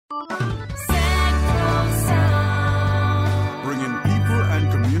Bringing people and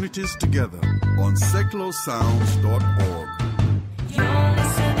communities together on seclosounds.org. Your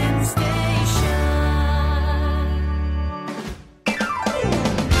listening station.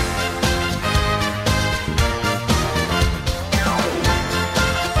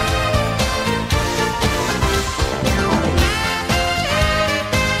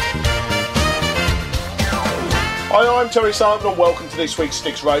 Hi, I'm Terry Sullivan and welcome to this week's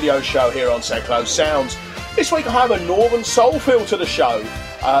Sticks radio show here on Seclo Sounds. This week I have a Northern Soul feel to the show.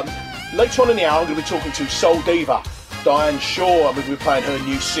 Later on in the hour I'm going to be talking to Soul Diva, Diane Shaw, and we'll be playing her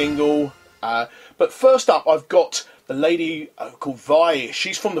new single. But first up I've got the lady called Vi.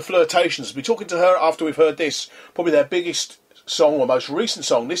 She's from the Flirtations. We'll be talking to her after we've heard this, probably their biggest song or most recent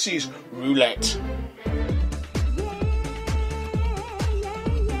song. This is Roulette.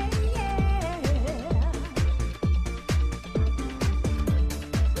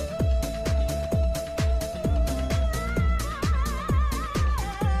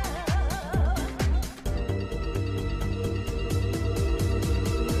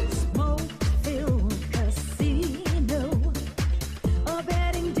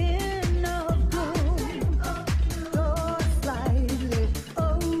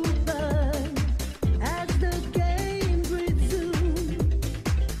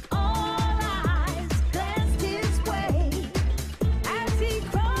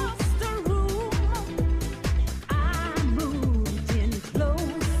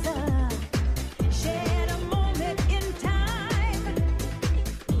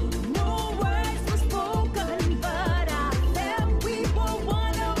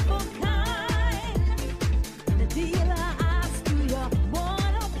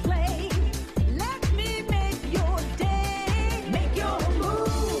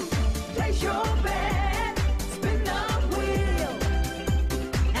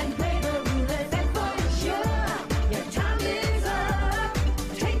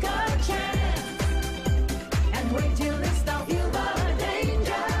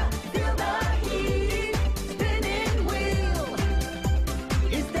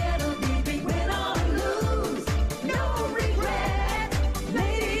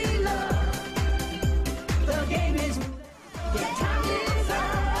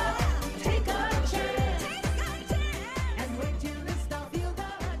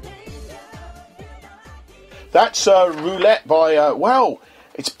 That's Roulette by,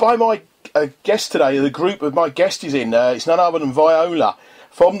 it's by my guest today. The group of my guest is in. It's none other than Viola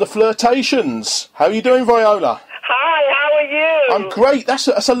from the Flirtations. How are you doing, Viola? Hi, how are you? I'm great. That's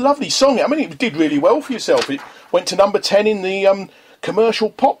a lovely song. I mean, it did really well for yourself. It went to number 10 in the commercial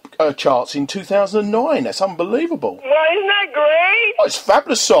pop charts in 2009. That's unbelievable. Well, isn't that great? Oh, it's a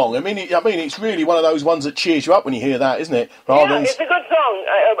fabulous song. I mean, it's really one of those ones that cheers you up when you hear that, isn't it? It's a good song.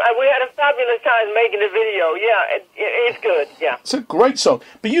 We had a fabulous time making the video. Yeah, it's good. Yeah, it's a great song.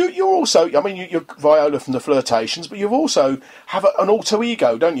 But you're also, I mean, you're Viola from the Flirtations, but you also have an alter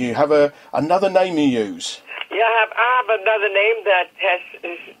ego, don't you? Have another name you use. Yeah, I have another name that has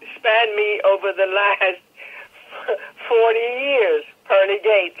spanned me over the last 40 years. Pearly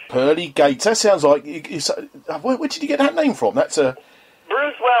Gates. Pearly Gates. That sounds like... where did you get that name from? That's a...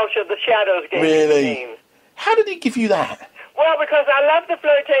 Bruce Welch of the Shadows gave me the name. How did he give you that? Well, because I left the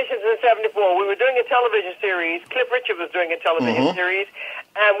Flirtations in '74. We were doing a television series. Cliff Richard was doing a television series,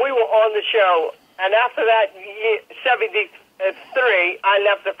 and we were on the show. And after that, 73, I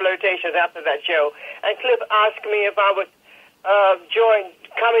left the Flirtations after that show. And Cliff asked me if I would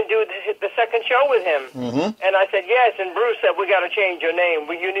come and do the second show with him. And I said yes, and Bruce said, we got to change your name.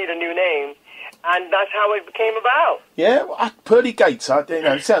 You need a new name. And that's how it came about. Yeah, Pearly Gates.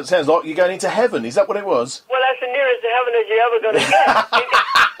 It sounds like you're going into heaven. Is that what it was? Well, that's the nearest to heaven as you're ever going to get.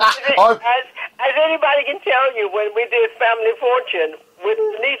 As anybody can tell you, when we did Family Fortune with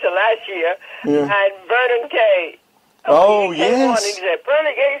Lisa last year, and Vernon Kay. Yes. He said,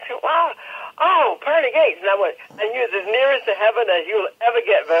 Pearly Gates, wow. Oh, Pearly Gates. And I went, and you're as nearest to heaven as you'll ever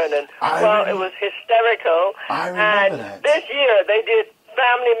get, Vernon. It was hysterical. I remember that. This year they did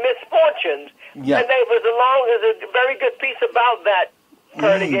Family Misfortunes. Yeah. And there was a very good piece about that,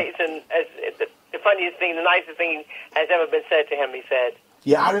 Pearly Gates, and the funniest thing, the nicest thing has ever been said to him, he said.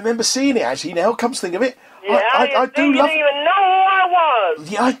 Yeah, I remember seeing it, actually. Now, come to think of it. Yeah, I do you love... didn't even know who I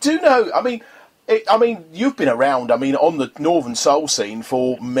was. Yeah, I do know. I mean, you've been around, on the Northern Soul scene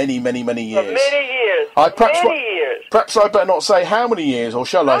for many, many, many years. For many years. Years. Perhaps I better not say how many years, or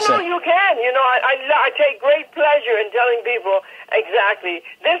shall I say? No, you can. I take great pleasure in telling people exactly.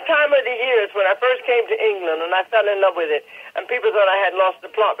 This time of the year is when I first came to England, and I fell in love with it. And people thought I had lost the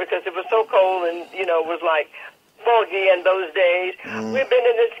plot because it was so cold and, it was like foggy in those days. We've been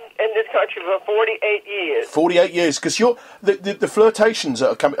in this country for 48 years. 48 years, because the Flirtations that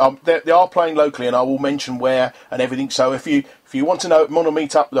are coming, they are playing locally, and I will mention where and everything. So if you want to know, want to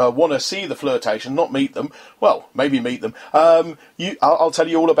meet up, want to see the Flirtations, not meet them, well, maybe meet them. I'll tell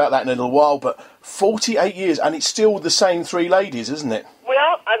you all about that in a little while. But 48 years, and it's still the same three ladies, isn't it?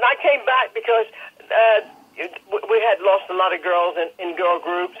 Well, and I came back because we had lost a lot of girls in girl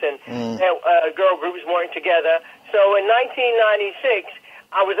groups, and girl groups weren't together. So in 1996,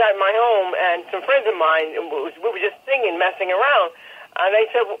 I was at my home, and some friends of mine, we were just singing, messing around, and they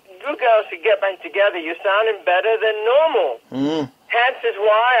said, well, you girls should get back together. You're sounding better than normal. Hence is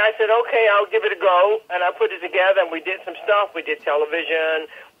why I said, okay, I'll give it a go, and I put it together, and we did some stuff. We did television,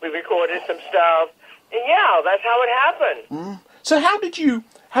 we recorded some stuff, and yeah, that's how it happened. So how did you,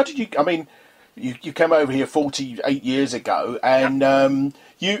 I mean, you came over here 48 years ago, and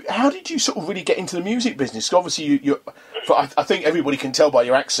how did you sort of really get into the music business? Obviously, I think everybody can tell by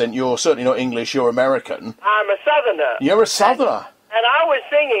your accent, you're certainly not English, you're American. I'm a Southerner. You're a Southerner. And I was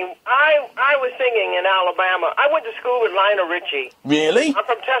singing. I was singing in Alabama. I went to school with Lionel Richie. Really? I'm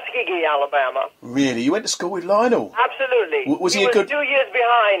from Tuskegee, Alabama. Really? You went to school with Lionel? Absolutely. Was he a good? 2 years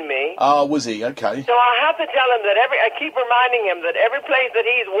behind me. Oh, was he? Okay. So I have to tell him that I keep reminding him that every place that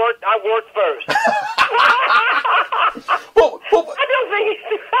he's worked, I worked first. Well, I don't think he's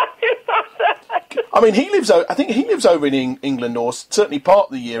too happy about that. I mean, I think he lives over in England, or certainly part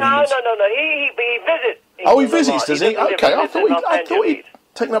of the year. No. He visits. Oh, he visits, does he? Okay, I thought he'd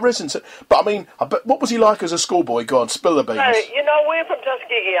taken up residence. But I mean, what was he like as a schoolboy? Go on, spill the beans. You know, we're from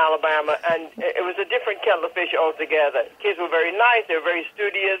Tuskegee, Alabama, and it was a different kettle of fish altogether. Kids were very nice. They were very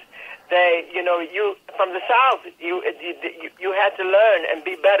studious. They, you from the South, you had to learn and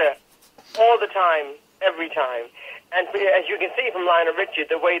be better all the time, every time. And as you can see from Lionel Richie,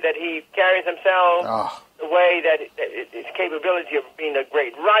 the way that he carries himself, the way that his capability of being a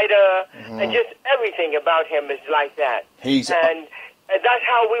great writer, and just everything about him is like that. And that's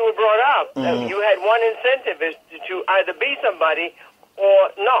how we were brought up. You had one incentive is to either be somebody or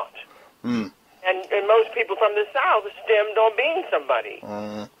not. And most people from the South stemmed on being somebody.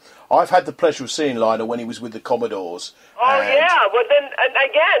 I've had the pleasure of seeing Lionel when he was with the Commodores. Oh, yeah. Well, then, and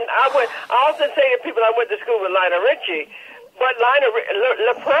again, I often say to people I went to school with Lionel Richie, but Lionel,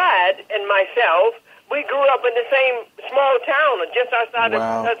 LaPrade and myself, we grew up in the same small town just outside of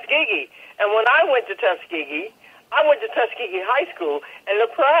Tuskegee. And when I went to Tuskegee, I went to Tuskegee High School, and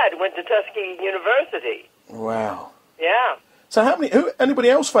LaPrade went to Tuskegee University. Wow. Yeah. So anybody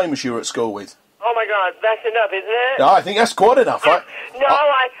else famous you were at school with? Oh, my God, that's enough, isn't it? No, I think that's quite enough. I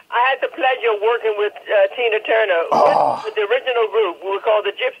had the pleasure of working with Tina Turner. With the original group, we were called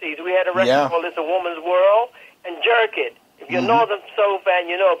the Gypsies. We had a record called It's a Woman's World and Jerk It. If you're a Northern Soul fan,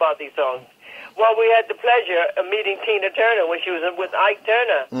 you know about these songs. Well, we had the pleasure of meeting Tina Turner when she was with Ike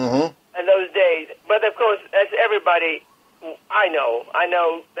Turner in those days. But, of course, as everybody, I know,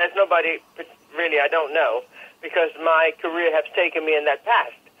 there's nobody really I don't know because my career has taken me in that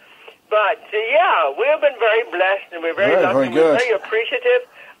past. But, yeah, we have been very blessed, and we're very lucky. We're very appreciative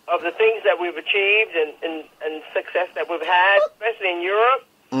of the things that we've achieved and success that we've had, especially in Europe.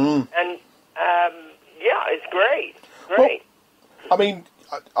 And, yeah, it's great. Great. Well, I mean,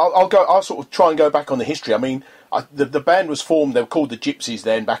 I'll sort of try and go back on the history. I mean, the band was formed, they were called the Gypsies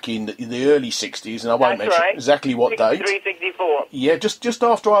then, back in the early 60s, and I won't mention exactly what date. 63, 64. Yeah, just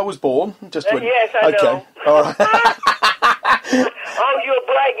after I was born. Yes, I know. All right. Oh, you're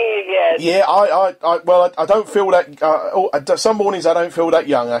bragging again. Yeah, I don't feel that. Some mornings I don't feel that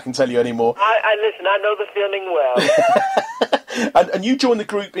young. I can tell you anymore. Listen. I know the feeling well. And you joined the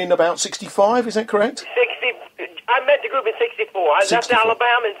group in about 65. Is that correct? 60. I met the group in 64. I left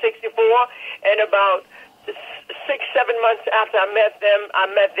Alabama in 64, and about 6-7 months after I met them, I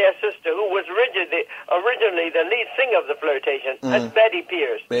met their sister, who was originally the lead singer of the Flirtations. That's Betty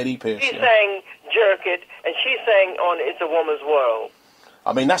Pierce. Betty Pierce. She sang "Jerk It," and she sang on "It's a Woman's World."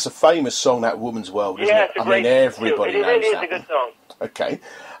 I mean, that's a famous song, that "Woman's World," isn't it? I mean, everybody knows that. It really is a good song. Okay,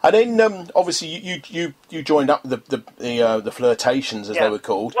 and then obviously you joined up the Flirtations, as they were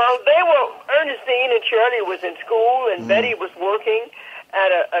called. Well, they were. Ernestine and Shirley was in school, and Betty was working at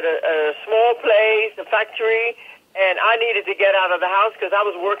a small place, a factory, and I needed to get out of the house because I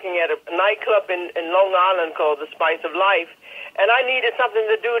was working at a nightclub in Long Island called The Spice of Life, and I needed something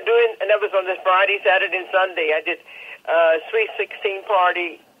to do, and that was on this Friday, Saturday, and Sunday. I did Sweet 16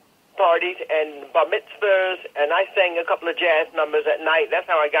 parties and bar mitzvahs, and I sang a couple of jazz numbers at night. That's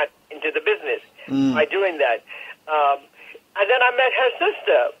how I got into the business, by doing that. And then I met her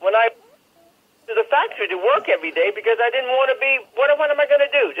sister when I to the factory to work every day because I didn't want to be. What am I going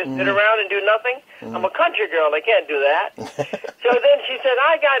to do? Just sit around and do nothing? I'm a country girl. I can't do that. So then she said,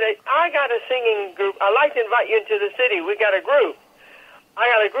 I got a singing group. I'd like to invite you into the city. We got a group. I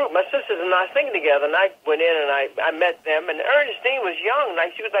got a group. My sisters and I sing together, and I went in and I met them. And Ernestine was young.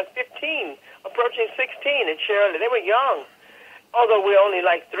 Like she was like 15, approaching 16, and Shirley, they were young. Although we're only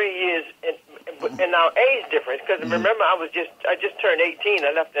like 3 years in our age difference. Because remember, I just turned 18.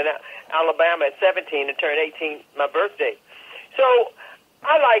 I left in Alabama at 17 and turned 18 my birthday. So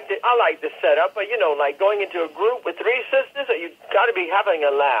I liked the setup. But you know, like going into a group with 3 sisters, you got to be having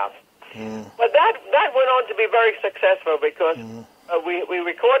a laugh. But that went on to be very successful because. We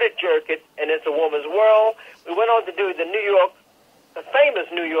recorded Jerk It, and It's a Woman's World. We went on to do the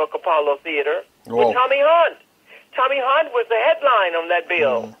famous New York Apollo Theater with Tommy Hunt. Tommy Hunt was the headline on that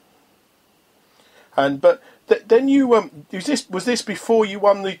bill. But then you was this before you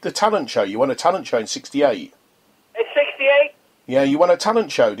won the talent show? You won a talent show in '68. In '68? Yeah, you won a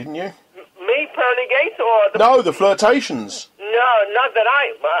talent show, didn't you? Me, Pearly Gates, or No, the Flirtations. No, not that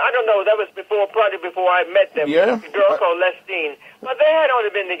I don't know. That was probably before I met them. Yeah. A girl called Lestine. But they had only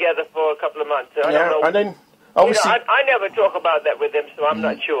been together for a couple of months. So I don't know. And then obviously, I never talk about that with them, so I'm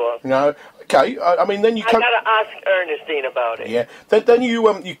not sure. No, okay. I mean, then you. I gotta ask Ernestine about it. Yeah. Then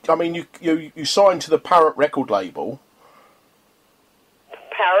you signed to the Parrot record label.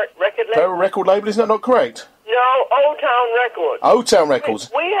 Parrot record label. Parrot record label, isn't that not correct? No, Old Town Records. Old Town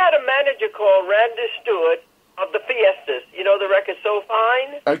Records. We had a manager called Randy Stewart of the Fiestas. You know the record So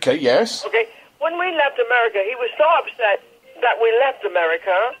Fine? Okay, yes. Okay. When we left America, he was so upset that we left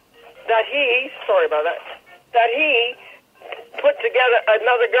America that he put together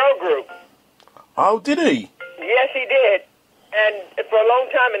another girl group. Oh, did he? Yes, he did. And for a long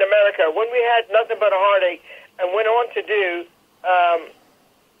time in America, when we had Nothing But a Heartache and went on to do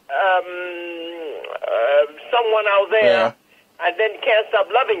Someone Out There, and then Can't Stop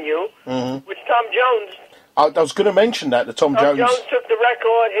Loving You, which Tom Jones... I was going to mention that, the Tom Jones took the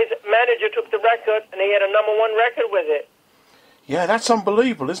record, his manager took the record, and he had a #1 record with it. Yeah, that's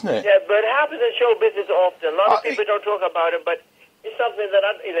unbelievable, isn't it? Yeah, but it happens in show business often. A lot of people don't talk about it, but it's something that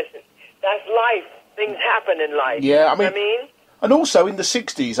listen, that's life. Things happen in life. Yeah, I mean? And also in the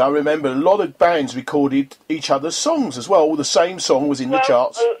 60s, I remember a lot of bands recorded each other's songs as well. The same song was in the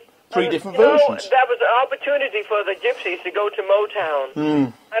charts, 3 different versions. That was an opportunity for the Gypsies to go to Motown.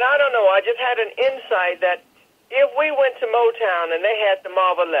 And I don't know, I just had an insight that if we went to Motown and they had the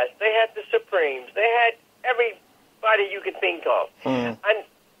Marvelettes, they had the Supremes, they had everybody you could think of. And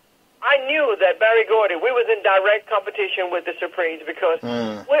I knew that Barry Gordy, we was in direct competition with the Supremes because we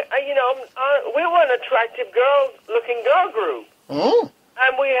were an attractive looking girl group,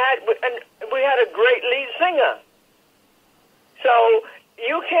 and we had a great lead singer. So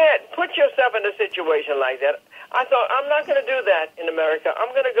you can't put yourself in a situation like that. I thought, I'm not going to do that in America. I'm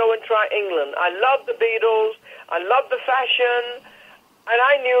going to go and try England. I love the Beatles. I love the fashion. And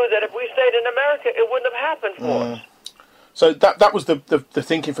I knew that if we stayed in America, it wouldn't have happened for us. So that was the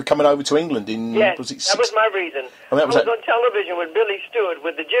thinking for coming over to England in... Yes, was it that was my reason. I was on television with Billy Stewart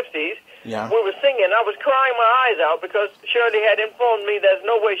with the Gypsies. Yeah. We were singing. I was crying my eyes out because Shirley had informed me there's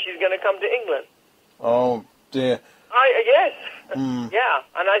no way she's going to come to England. Oh, dear. Yes. Yeah.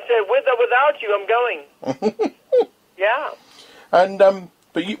 And I said, with or without you, I'm going. Yeah. And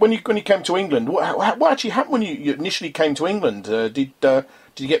but when you came to England, what actually happened when you initially came to England? Did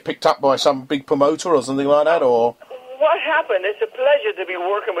you get picked up by some big promoter or something like that, or? What happened? It's a pleasure to be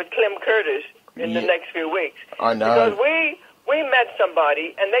working with Clem Curtis in the next few weeks. I know. Because we met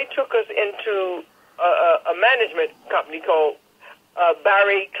somebody and they took us into a management company called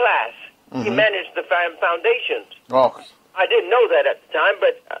Barry Class. He managed the foundations. Oh. I didn't know that at the time,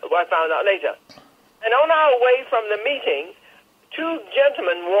 but I found out later. And on our way from the meeting, 2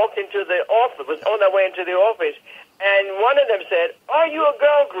 gentlemen walked into the office, was on their way into the office, and one of them said, "Are you a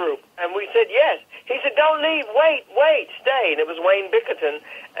girl group?" And we said, "Yes." He said, "Don't leave, wait, stay." And it was Wayne Bickerton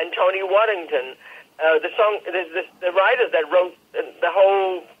and Tony Waddington, the writers that wrote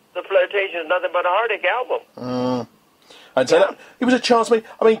the Flirtations, Nothing But a Heartache album. And so it was a chance. I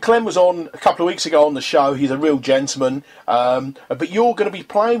mean, Clem was on a couple of weeks ago on the show. He's a real gentleman. But you're going to be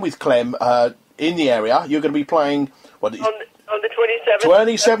playing with Clem in the area. You're going to be playing... On the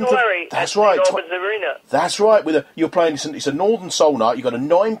 27th. That's right. Arena. That's right. You're playing. It's a Northern Soul night. You've got a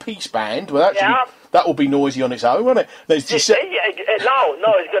 9-piece band. Well, that will be noisy on its own, won't it? No,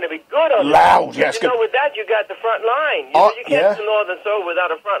 it's going to be good on loud. Yes. With that, you got the front line. You can't do Northern Soul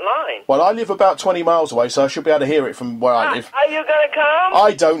without a front line. Well, I live about 20 miles away, so I should be able to hear it from where I live. Are you going to come?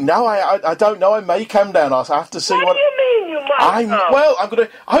 I don't know. I don't know. I may come down. I have to see. What do you mean you Well, I'm going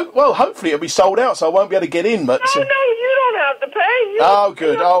to. Well, hopefully it'll be sold out, so I won't be able to get in. But no, you don't have to pay.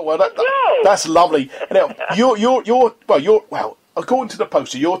 Good. Well, that's lovely. Now, you're according to the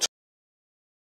poster, you're